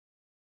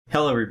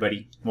Hello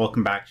everybody,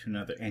 welcome back to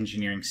another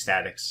Engineering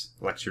Statics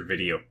lecture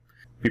video.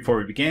 Before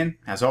we begin,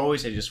 as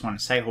always, I just want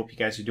to say I hope you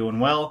guys are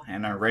doing well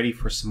and are ready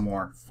for some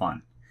more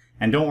fun.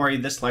 And don't worry,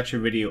 this lecture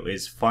video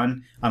is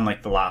fun,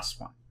 unlike the last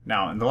one.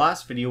 Now, in the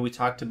last video we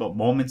talked about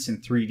moments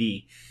in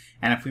 3D,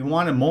 and if we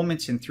wanted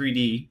moments in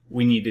 3D,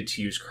 we needed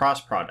to use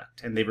cross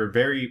product, and they were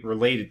very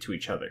related to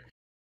each other.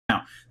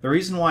 Now, the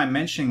reason why I'm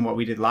mentioning what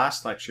we did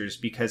last lecture is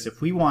because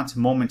if we want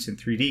moments in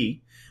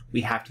 3D,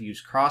 we have to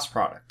use cross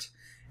product.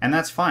 And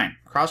that's fine.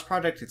 Cross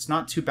product, it's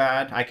not too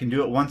bad. I can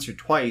do it once or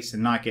twice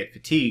and not get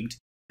fatigued.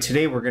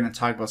 Today we're going to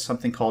talk about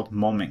something called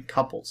moment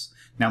couples.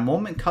 Now,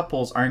 moment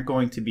couples aren't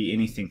going to be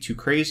anything too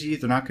crazy.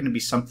 They're not going to be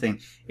something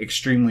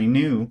extremely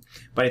new,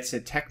 but it's a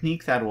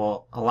technique that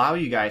will allow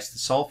you guys to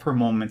solve for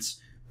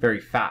moments very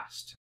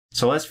fast.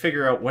 So let's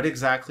figure out what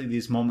exactly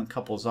these moment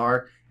couples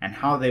are and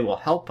how they will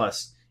help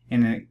us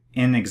in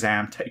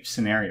exam type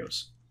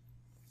scenarios.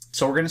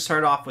 So we're going to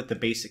start off with the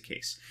basic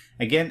case.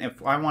 Again,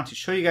 if I want to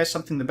show you guys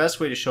something, the best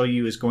way to show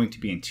you is going to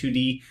be in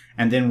 2D,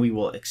 and then we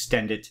will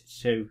extend it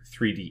to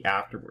 3D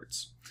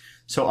afterwards.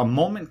 So a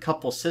moment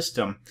couple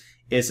system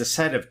is a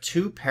set of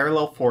two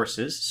parallel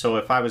forces. So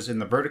if I was in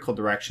the vertical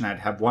direction, I'd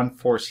have one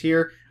force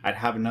here, I'd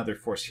have another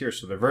force here,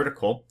 so they're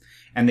vertical,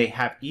 and they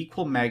have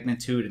equal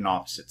magnitude and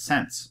opposite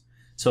sense.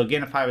 So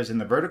again, if I was in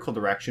the vertical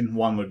direction,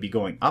 one would be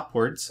going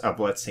upwards of,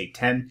 let's say,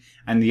 10,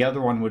 and the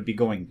other one would be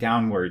going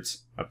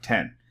downwards of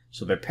 10.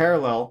 So they're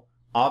parallel,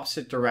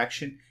 opposite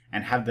direction,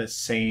 and have the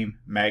same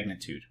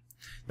magnitude.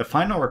 The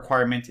final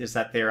requirement is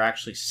that they are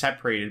actually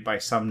separated by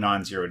some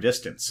non-zero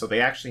distance. So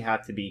they actually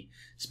have to be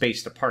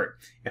spaced apart.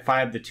 If I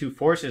have the two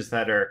forces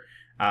that are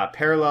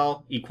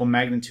parallel, equal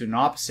magnitude, and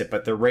opposite,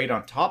 but they're right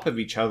on top of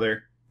each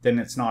other, then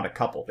it's not a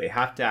couple. They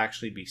have to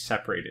actually be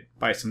separated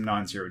by some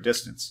non-zero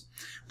distance.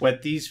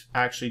 What these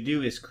actually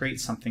do is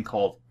create something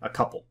called a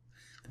couple.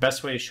 The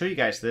best way to show you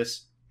guys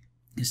this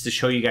is to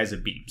show you guys a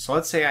beam. So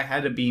let's say I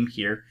had a beam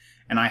here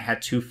and I had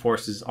two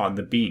forces on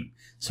the beam.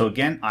 So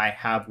again, I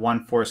have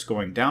one force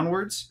going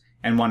downwards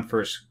and one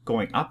force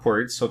going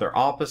upwards. So they're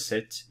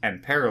opposite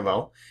and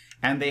parallel,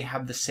 and they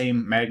have the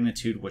same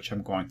magnitude, which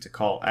I'm going to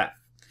call F.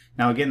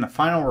 Now again, the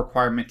final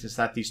requirement is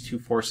that these two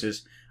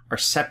forces are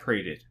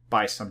separated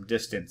by some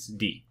distance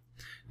d.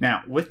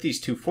 Now with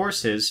these two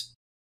forces,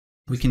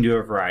 we can do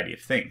a variety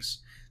of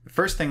things. The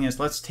first thing is,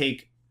 let's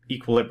take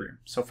equilibrium.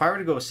 So if I were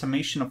to go a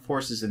summation of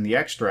forces in the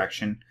x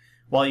direction,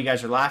 while you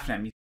guys are laughing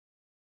at me,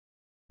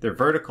 they're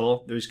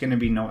vertical, there's going to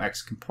be no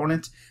x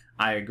component.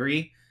 I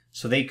agree.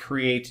 So they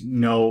create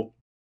no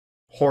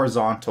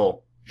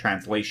horizontal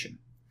translation.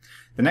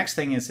 The next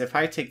thing is, if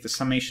I take the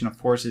summation of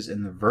forces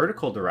in the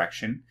vertical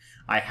direction,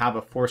 I have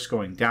a force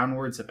going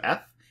downwards of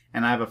F,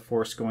 and I have a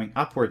force going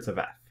upwards of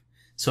F.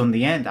 So in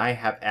the end, I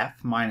have F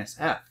minus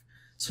F.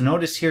 So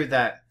notice here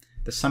that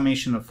the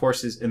summation of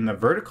forces in the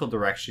vertical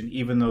direction,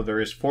 even though there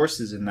is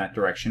forces in that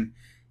direction,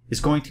 is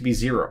going to be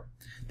 0.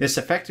 This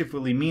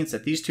effectively means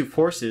that these two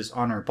forces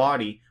on our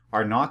body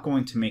are not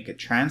going to make it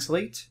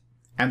translate,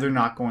 and they're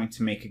not going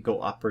to make it go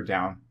up or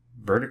down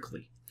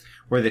vertically.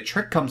 Where the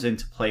trick comes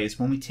into play is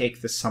when we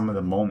take the sum of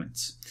the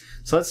moments.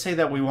 So let's say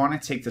that we want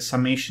to take the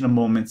summation of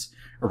moments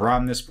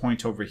around this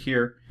point over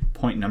here,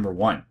 point number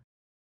 1.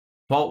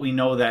 Well, we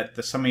know that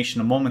the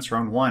summation of moments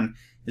around 1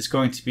 is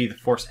going to be the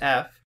force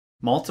F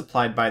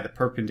multiplied by the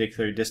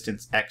perpendicular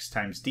distance x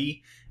times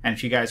d. And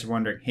if you guys are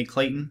wondering, hey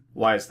Clayton,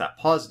 why is that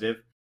positive?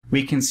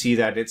 We can see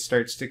that it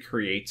starts to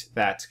create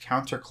that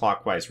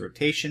counterclockwise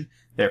rotation,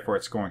 therefore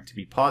it's going to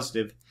be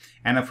positive.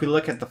 And if we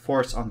look at the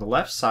force on the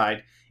left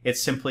side,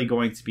 it's simply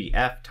going to be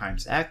F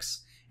times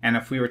x. And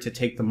if we were to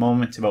take the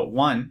moment about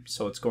 1,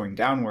 so it's going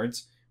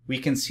downwards, we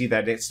can see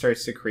that it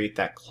starts to create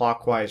that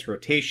clockwise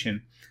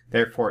rotation,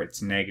 therefore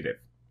it's negative.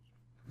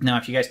 Now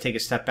if you guys take a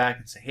step back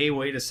and say, hey,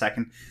 wait a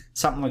second,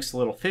 something looks a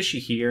little fishy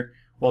here.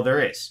 Well,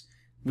 there is.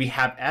 We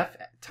have F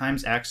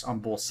times x on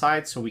both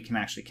sides, so we can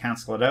actually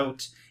cancel it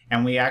out.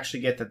 And we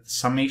actually get that the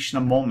summation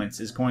of moments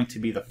is going to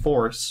be the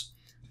force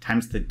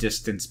times the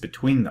distance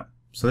between them.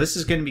 So this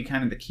is going to be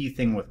kind of the key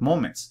thing with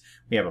moments.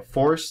 We have a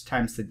force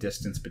times the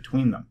distance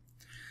between them.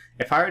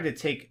 If I were to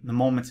take the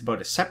moments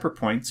about a separate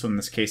point, so in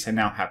this case I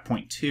now have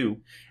point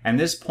 2, and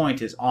this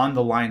point is on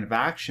the line of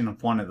action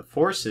of one of the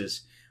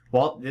forces,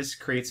 well, this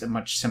creates a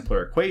much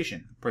simpler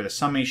equation, where the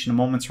summation of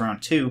moments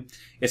around 2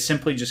 is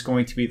simply just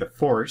going to be the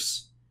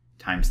force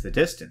times the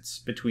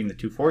distance between the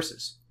two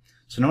forces.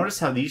 So notice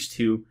how these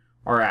two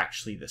are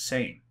actually the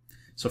same.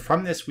 So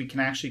from this, we can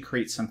actually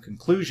create some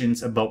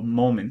conclusions about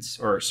moment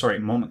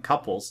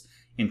couples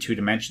in 2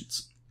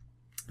 dimensions.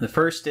 The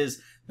first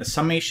is the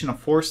summation of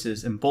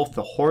forces in both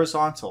the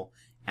horizontal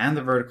and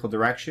the vertical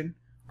direction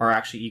are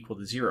actually equal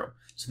to 0.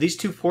 So these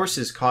two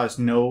forces cause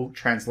no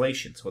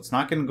translation. So it's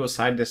not going to go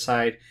side to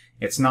side.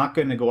 It's not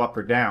going to go up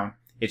or down.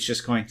 It's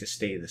just going to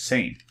stay the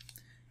same.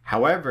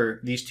 However,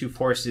 these two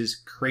forces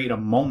create a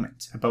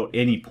moment about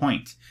any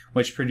point,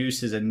 which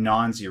produces a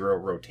non-zero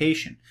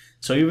rotation.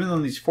 So even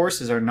though these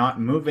forces are not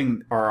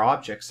moving our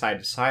object side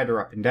to side or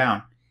up and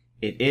down,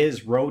 it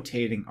is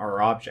rotating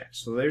our object.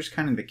 So there's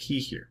kind of the key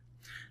here.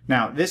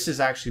 Now, this is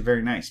actually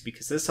very nice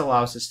because this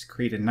allows us to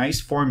create a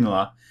nice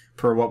formula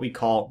for what we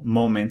call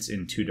moments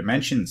in 2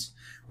 dimensions,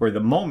 where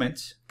the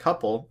moment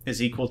couple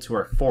is equal to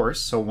our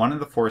force, so one of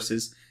the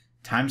forces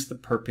times the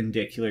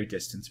perpendicular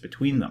distance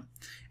between them.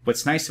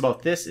 What's nice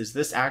about this is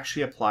this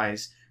actually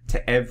applies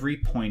to every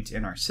point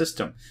in our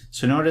system.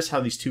 So notice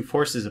how these 2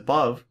 forces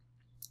above,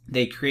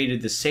 they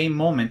created the same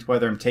moment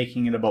whether I'm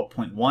taking it about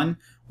 0.1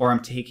 or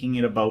I'm taking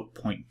it about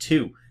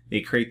 0.2.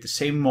 They create the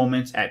same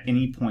moment at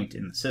any point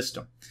in the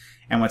system.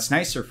 And what's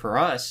nicer for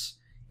us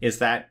is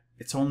that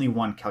it's only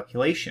one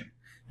calculation.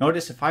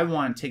 Notice if I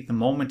want to take the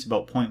moment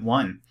about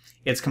 0.1,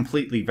 it's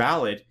completely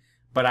valid,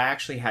 but I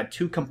actually had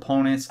 2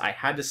 components, I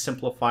had to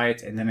simplify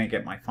it, and then I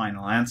get my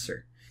final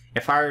answer.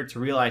 If I were to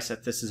realize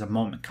that this is a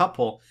moment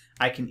couple,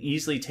 I can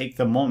easily take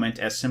the moment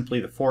as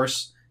simply the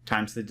force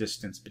times the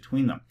distance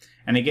between them.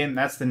 And again,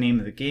 that's the name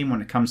of the game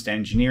when it comes to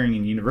engineering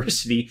in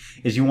university,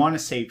 is you want to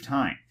save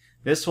time.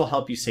 This will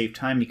help you save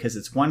time because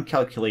it's one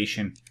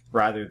calculation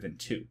rather than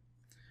 2.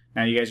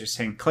 Now you guys are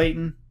saying,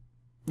 Clayton,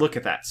 look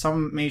at that.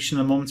 Summation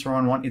of the moments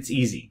around 1, it's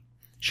easy.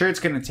 Sure,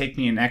 it's going to take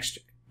me an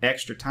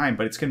extra time,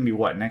 but it's going to be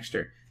what, an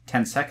extra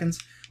 10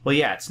 seconds? Well,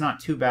 yeah, it's not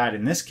too bad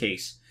in this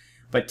case,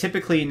 but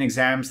typically in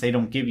exams, they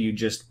don't give you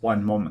just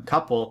one moment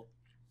couple.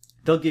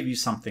 They'll give you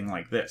something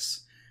like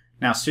this.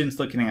 Now, students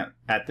looking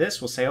at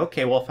this will say,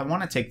 okay, well, if I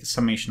want to take the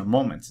summation of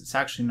moments, it's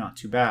actually not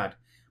too bad.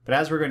 But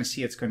as we're going to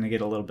see, it's going to get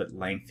a little bit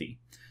lengthy.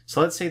 So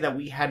let's say that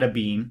we had a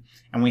beam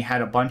and we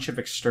had a bunch of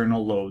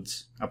external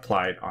loads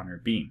applied on our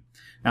beam.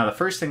 Now, the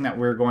first thing that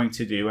we're going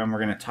to do, and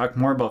we're going to talk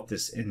more about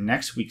this in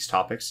next week's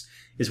topics,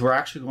 is we're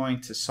actually going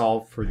to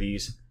solve for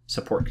these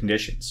support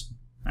conditions.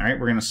 All right,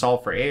 we're going to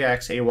solve for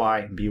AX, AY,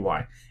 and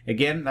BY.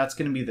 Again, that's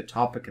going to be the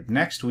topic of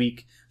next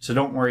week, so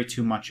don't worry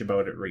too much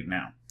about it right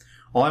now.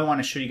 All I want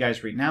to show you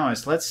guys right now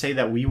is, let's say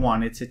that we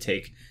wanted to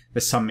take the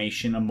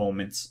summation of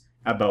moments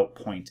about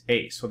point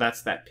A. So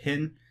that's that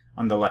pin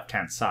on the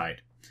left-hand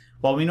side.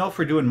 Well, we know if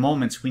we're doing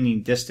moments, we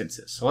need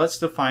distances. So let's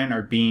define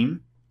our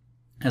beam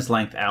as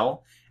length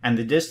L, and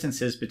the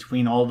distances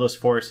between all those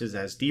forces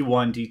as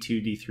D1,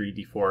 D2, D3,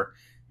 D4,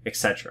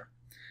 etc.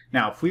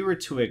 Now, if we were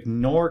to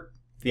ignore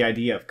the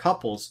idea of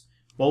couples,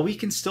 well, we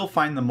can still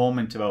find the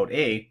moment about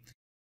A.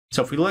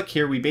 So if we look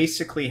here, we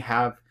basically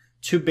have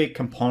 2 big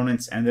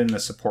components and then the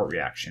support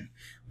reaction.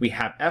 We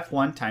have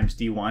F1 times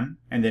D1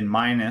 and then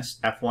minus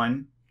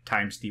F1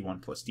 times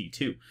D1 plus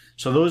D2.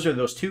 So those are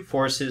those 2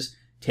 forces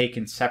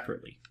taken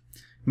separately.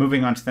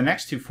 Moving on to the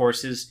next 2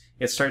 forces,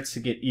 it starts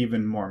to get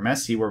even more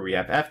messy where we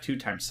have F2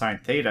 times sine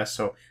theta.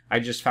 So I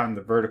just found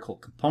the vertical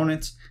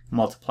component,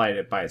 multiplied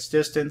it by its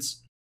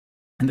distance,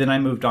 and then I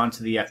moved on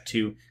to the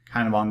F2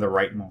 kind of on the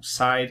rightmost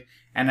side.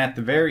 And at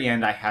the very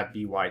end, I have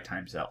By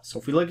times L. So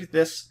if we look at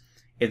this,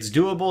 it's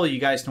doable. You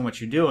guys know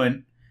what you're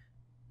doing,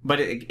 but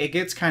it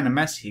gets kind of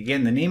messy.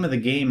 Again, the name of the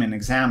game in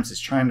exams is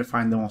trying to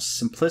find the most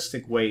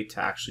simplistic way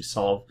to actually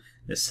solve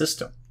this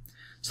system.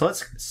 So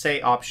let's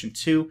say option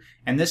 2,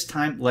 and this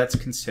time let's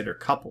consider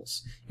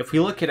couples. If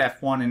we look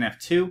at F1 and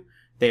F2,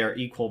 they are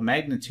equal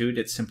magnitude.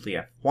 It's simply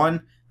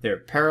F1. They're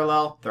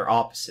parallel. They're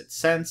opposite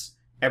sense.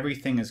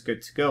 Everything is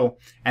good to go.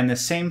 And the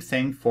same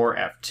thing for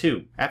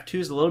F2. F2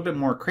 is a little bit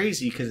more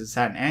crazy because it's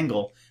at an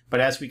angle, but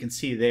as we can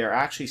see, they are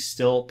actually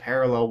still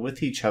parallel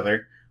with each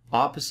other,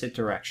 opposite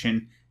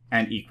direction,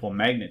 and equal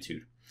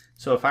magnitude.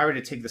 So if I were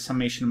to take the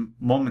summation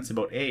of moments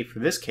about A for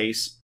this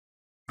case,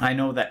 I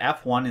know that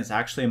F1 is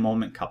actually a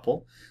moment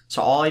couple.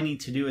 So all I need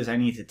to do is I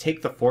need to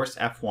take the force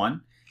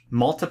F1,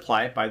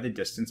 multiply it by the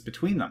distance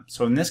between them.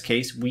 So in this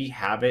case, we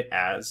have it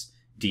as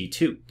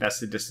D2.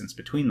 That's the distance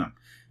between them.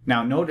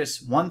 Now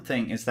notice one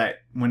thing is that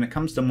when it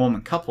comes to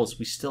moment couples,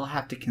 we still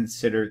have to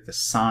consider the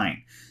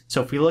sign.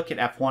 So if we look at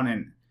F1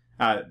 and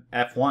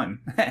F1,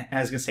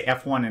 I was going to say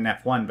F1 and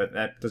F1, but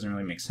that doesn't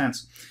really make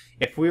sense.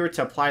 If we were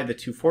to apply the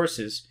 2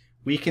 forces,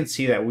 we can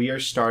see that we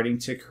are starting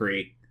to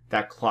create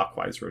that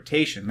clockwise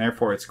rotation.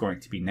 Therefore, it's going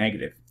to be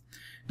negative.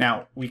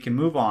 Now, we can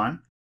move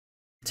on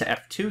to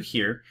F2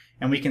 here,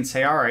 and we can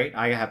say, all right,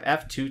 I have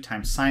F2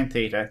 times sine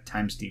theta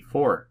times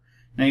D4.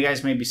 Now, you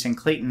guys may be saying,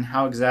 Clayton,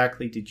 how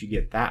exactly did you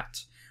get that?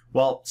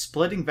 Well,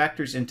 splitting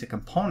vectors into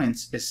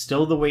components is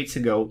still the way to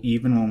go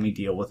even when we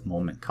deal with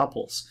moment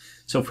couples.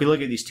 So if we look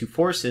at these 2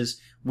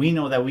 forces, we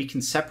know that we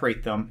can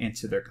separate them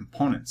into their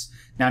components.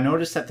 Now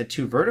notice that the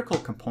 2 vertical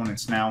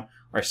components now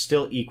are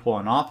still equal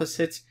and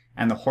opposite,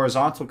 and the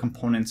horizontal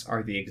components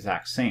are the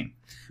exact same.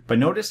 But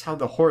notice how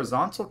the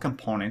horizontal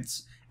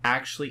components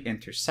actually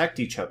intersect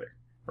each other,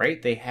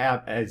 right? They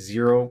have a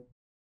 0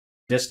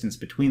 distance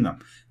between them.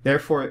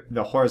 Therefore,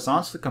 the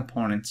horizontal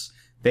components,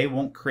 they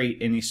won't create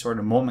any sort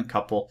of moment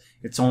couple.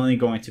 It's only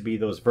going to be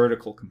those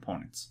vertical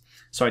components.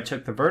 So I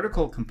took the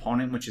vertical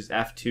component, which is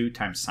F2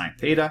 times sine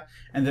theta,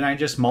 and then I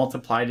just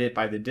multiplied it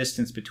by the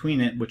distance between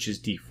it, which is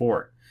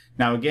D4.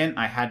 Now again,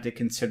 I had to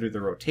consider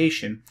the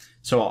rotation.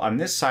 So on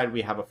this side,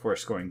 we have a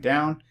force going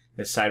down.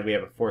 This side, we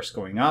have a force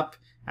going up.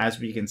 As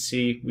we can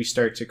see, we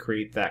start to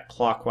create that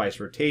clockwise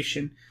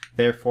rotation.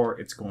 Therefore,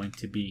 it's going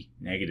to be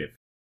negative.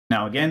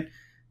 Now again,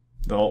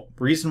 the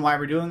reason why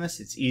we're doing this,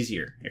 it's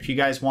easier. If you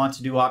guys want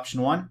to do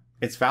option 1,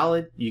 It's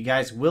valid. You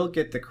guys will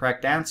get the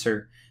correct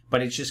answer,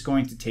 but it's just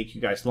going to take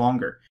you guys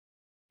longer.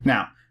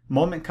 Now,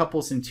 moment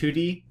couples in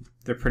 2D,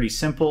 they're pretty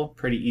simple,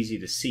 pretty easy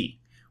to see.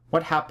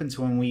 What happens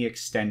when we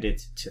extend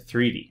it to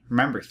 3D?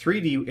 Remember,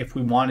 3D, if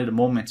we wanted a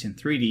moment in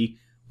 3D,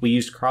 we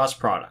used cross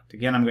product.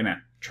 Again, I'm going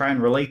to try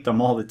and relate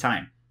them all the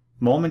time.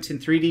 Moment in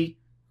 3D,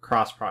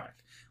 cross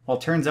product. Well,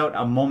 it turns out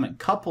a moment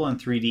couple in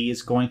 3D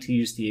is going to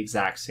use the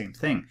exact same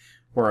thing,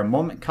 where a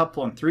moment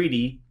couple in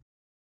 3D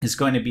is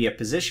going to be a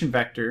position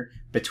vector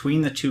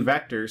between the two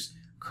vectors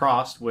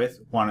crossed with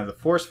one of the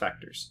force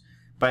vectors.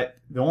 But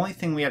the only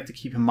thing we have to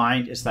keep in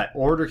mind is that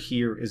order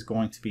here is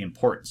going to be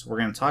important. So we're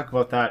going to talk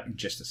about that in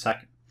just a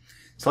second.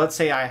 So let's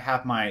say I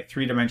have my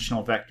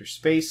three-dimensional vector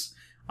space.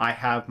 I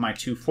have my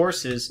two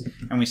forces,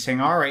 and we're saying,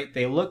 all right,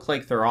 they look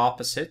like they're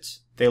opposite.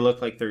 They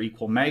look like they're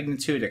equal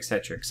magnitude,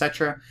 etc.,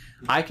 etc.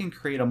 I can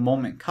create a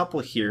moment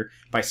couple here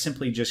by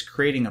simply just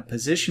creating a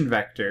position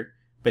vector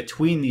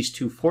between these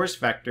two force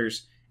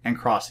vectors and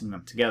crossing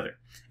them together.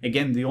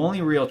 Again, the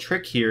only real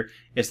trick here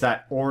is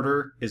that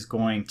order is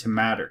going to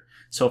matter.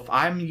 So if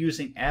I'm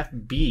using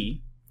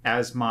FB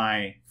as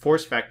my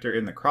force vector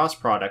in the cross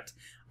product,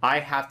 I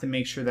have to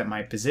make sure that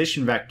my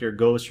position vector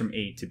goes from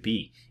A to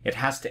B. It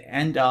has to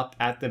end up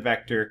at the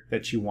vector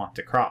that you want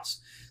to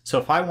cross. So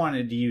if I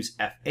wanted to use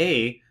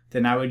FA,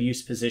 then I would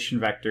use position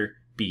vector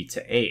B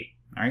to A.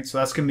 All right, so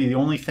that's going to be the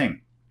only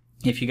thing.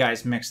 If you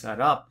guys mix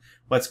that up,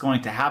 what's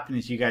going to happen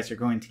is you guys are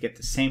going to get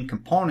the same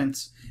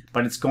components,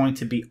 but it's going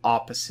to be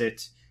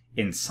opposite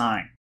in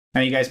sign.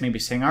 Now you guys may be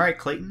saying, all right,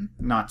 Clayton,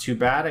 not too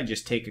bad. I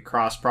just take a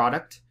cross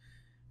product.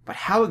 But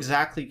how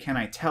exactly can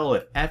I tell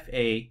if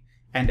FA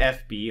and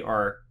FB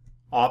are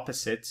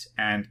opposite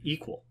and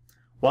equal?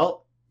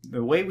 Well,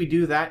 the way we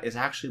do that is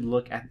actually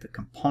look at the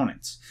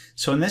components.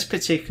 So in this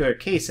particular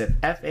case, if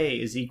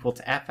FA is equal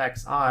to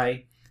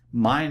Fxi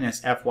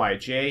minus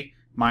Fyj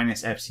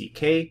minus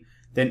Fck,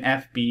 then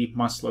FB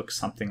must look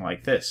something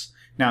like this.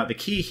 Now the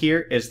key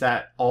here is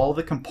that all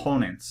the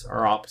components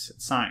are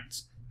opposite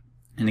signs.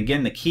 And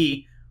again, the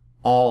key,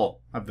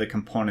 all of the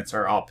components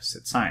are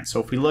opposite signs. So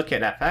if we look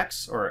at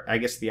Fx, or I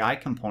guess the I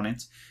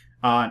component,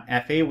 on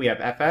Fa we have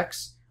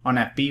Fx, on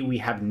Fb we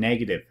have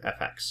negative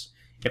Fx.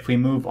 If we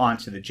move on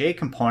to the J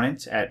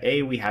component, at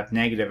A we have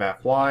negative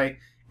Fy,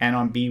 and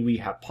on B we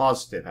have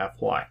positive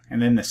Fy.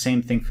 And then the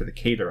same thing for the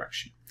K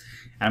direction.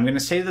 And I'm going to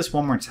say this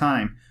one more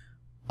time,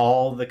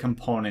 all the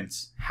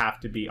components have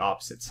to be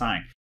opposite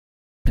sign.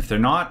 If they're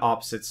not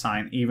opposite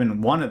sign,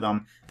 even one of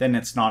them, then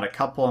it's not a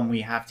couple, and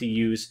we have to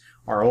use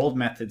our old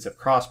methods of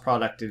cross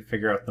product to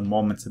figure out the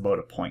moments about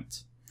a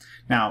point.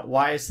 Now,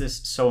 why is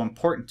this so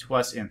important to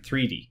us in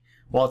 3D?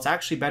 Well, it's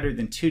actually better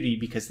than 2D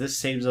because this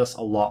saves us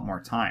a lot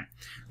more time.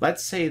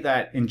 Let's say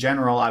that in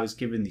general I was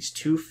given these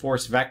two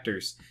force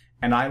vectors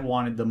and I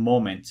wanted the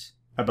moment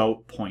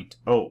about point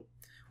O.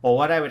 Well,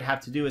 what I would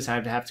have to do is I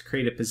would have to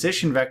create a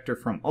position vector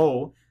from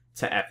O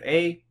to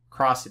FA,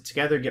 cross it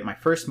together, get my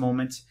first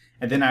moment,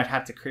 and then I'd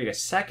have to create a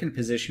second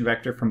position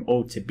vector from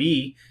O to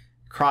B,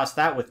 cross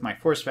that with my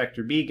force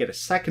vector B, get a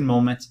second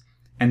moment,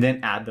 and then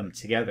add them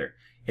together.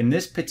 In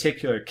this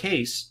particular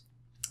case,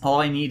 all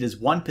I need is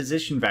one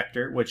position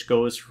vector, which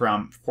goes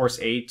from force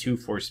A to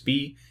force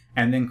B,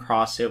 and then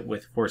cross it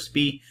with force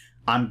B.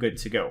 I'm good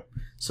to go.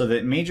 So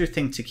the major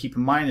thing to keep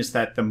in mind is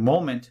that the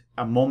moment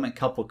a moment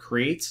couple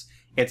creates,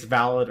 it's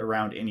valid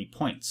around any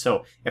point.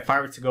 So if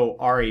I were to go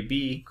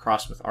RAB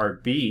cross with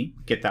RB,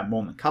 get that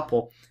moment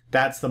couple,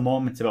 that's the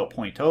moment about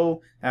point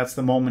O, that's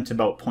the moment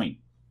about point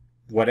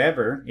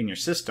whatever in your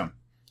system.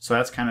 So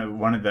that's kind of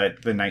one of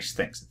the nice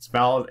things. It's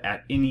valid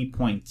at any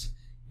point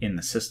in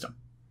the system.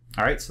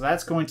 All right, so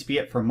that's going to be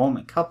it for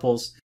moment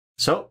couples.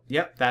 So,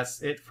 yep,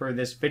 that's it for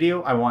this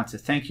video. I want to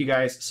thank you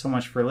guys so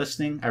much for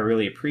listening. I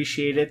really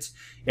appreciate it.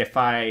 If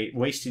I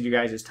wasted you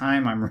guys'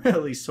 time, I'm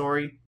really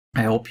sorry.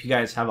 I hope you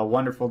guys have a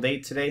wonderful day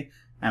today,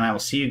 and I will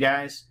see you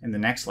guys in the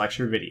next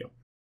lecture video.